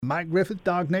Mike Griffith,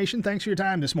 Dog Nation, thanks for your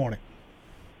time this morning.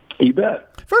 You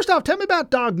bet. First off, tell me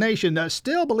about Dog Nation.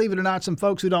 Still, believe it or not, some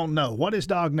folks who don't know. What is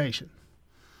Dog Nation?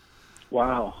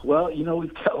 Wow. Well,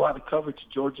 we've got a lot of coverage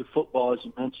of Georgia football, as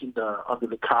you mentioned, under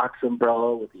the Cox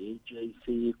umbrella with the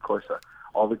AJC, of course,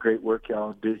 all the great work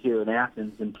y'all do here in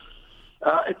Athens. And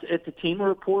it's a team of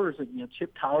reporters.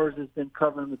 Chip Towers has been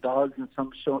covering the Dogs in some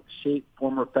shape,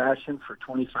 form, or fashion for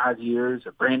 25 years.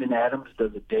 Brandon Adams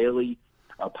does a daily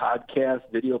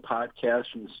video podcast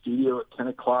from the studio at 10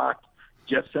 o'clock.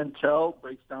 Jeff Sentell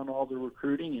breaks down all the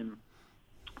recruiting,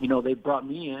 and, they brought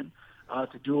me in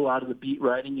to do a lot of the beat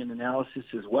writing and analysis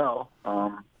as well.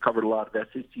 Covered a lot of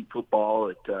SEC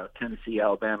football at Tennessee,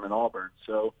 Alabama, and Auburn.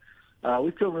 So we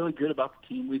feel really good about the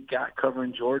team we've got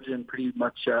covering Georgia in pretty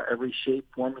much every shape,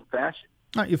 form, and fashion.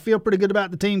 You feel pretty good about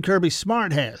the team Kirby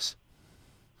Smart has?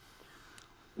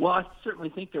 Well, I certainly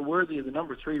think they're worthy of the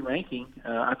number 3 ranking.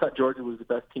 I thought Georgia was the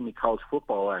best team in college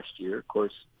football last year. Of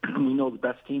course, we know the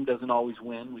best team doesn't always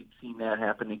win. We've seen that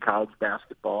happen in college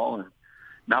basketball, and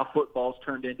now football's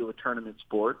turned into a tournament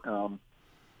sport.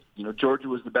 Georgia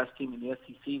was the best team in the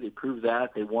SEC. They proved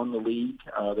that. They won the league.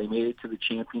 They made it to the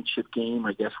championship game.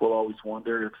 I guess we'll always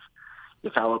wonder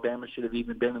if Alabama should have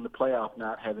even been in the playoff,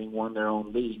 not having won their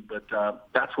own league. But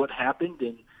that's what happened,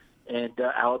 and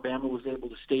Alabama was able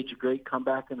to stage a great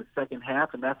comeback in the second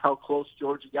half, and that's how close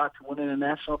Georgia got to winning a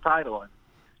national title.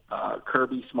 And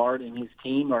Kirby Smart and his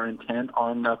team are intent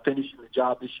on finishing the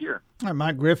job this year. All right,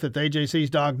 Mike Griffith, AJC's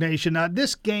Dog Nation.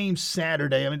 This game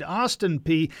Saturday, Austin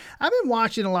Peay. I've been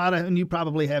watching a lot of, and you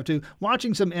probably have too,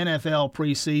 watching some NFL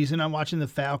preseason. I'm watching the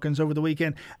Falcons over the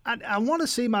weekend. I want to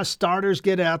see my starters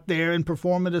get out there and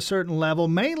perform at a certain level.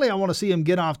 Mainly, I want to see them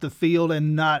get off the field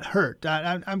and not hurt.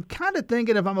 I'm kind of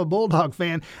thinking, if I'm a Bulldog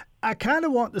fan, I kind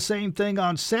of want the same thing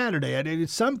on Saturday. At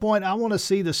some point, I want to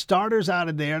see the starters out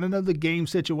of there, and I know the game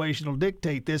situation will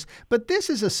dictate this, but this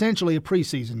is essentially a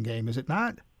preseason game, is it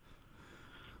not?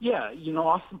 Yeah,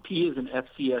 Austin Peay is an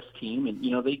FCS team, and,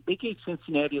 they gave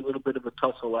Cincinnati a little bit of a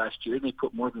tussle last year, and they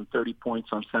put more than 30 points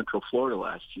on Central Florida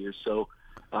last year. So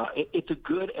it's a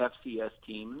good FCS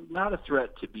team, not a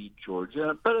threat to beat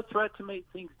Georgia, but a threat to make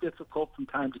things difficult from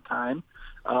time to time.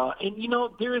 And,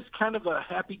 there is kind of a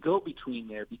happy go-between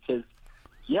there because,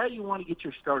 yeah, you want to get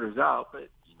your starters out, but,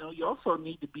 you also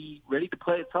need to be ready to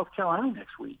play at South Carolina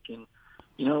next week. And,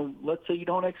 let's say you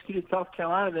don't execute at South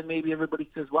Carolina, then maybe everybody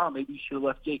says, wow, maybe you should have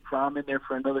left Jake Fromm in there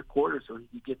for another quarter so he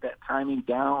could get that timing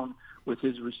down with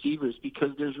his receivers, because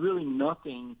there's really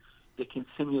nothing that can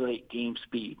simulate game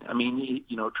speed.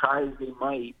 Try as they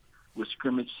might with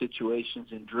scrimmage situations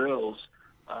and drills,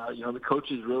 the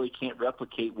coaches really can't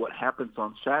replicate what happens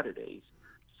on Saturdays.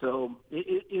 So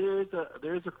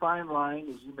there is a fine line,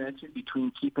 as you mentioned,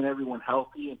 between keeping everyone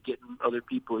healthy and getting other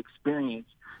people experience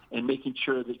and making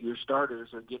sure that your starters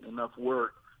are getting enough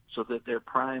work so that they're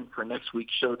primed for next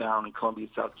week's showdown in Columbia,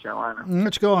 South Carolina.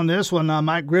 Let's go on this one.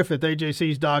 Mike Griffith,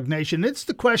 AJC's Dog Nation. It's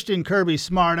the question Kirby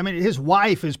Smart. His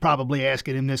wife is probably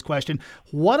asking him this question.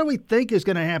 What do we think is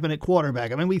going to happen at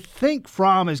quarterback? We think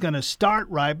Fromm is going to start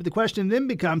right, but the question then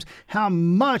becomes, how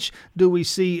much do we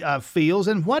see Fields,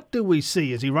 and what do we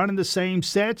see? Is he running the same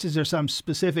sets? Is there some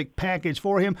specific package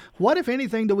for him? What, if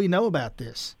anything, do we know about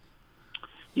this?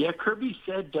 Yeah, Kirby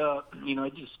said, I did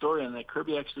a story on that.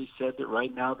 Kirby actually said that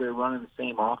right now they're running the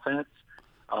same offense.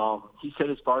 He said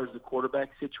as far as the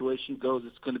quarterback situation goes,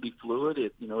 it's going to be fluid.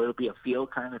 It'll be a feel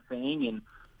kind of thing.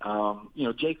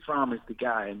 And, Jake Fromm is the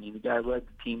guy. The guy led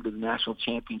the team to the national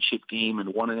championship game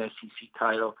and won an SEC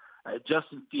title.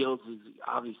 Justin Fields is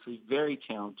obviously very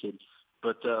talented.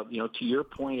 But, to your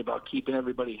point about keeping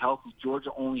everybody healthy, Georgia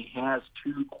only has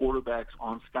 2 quarterbacks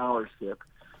on scholarship.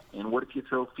 And what if you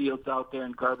throw Fields out there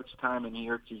in garbage time and he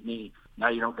hurts his knee? Now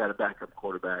you don't got a backup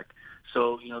quarterback.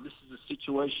 So, this is a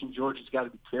situation Georgia's got to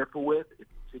be careful with. It's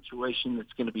a situation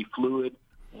that's going to be fluid,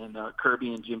 and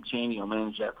Kirby and Jim Chaney will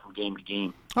manage that from game to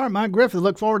game. All right, Mike Griffith,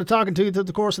 look forward to talking to you through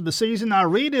the course of the season. I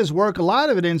read his work. A lot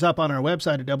of it ends up on our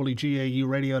website at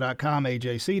WGAUradio.com,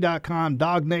 AJC.com,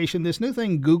 Dog Nation. This new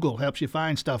thing, Google, helps you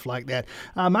find stuff like that.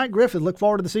 Mike Griffith, look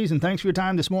forward to the season. Thanks for your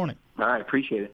time this morning. All right, appreciate it.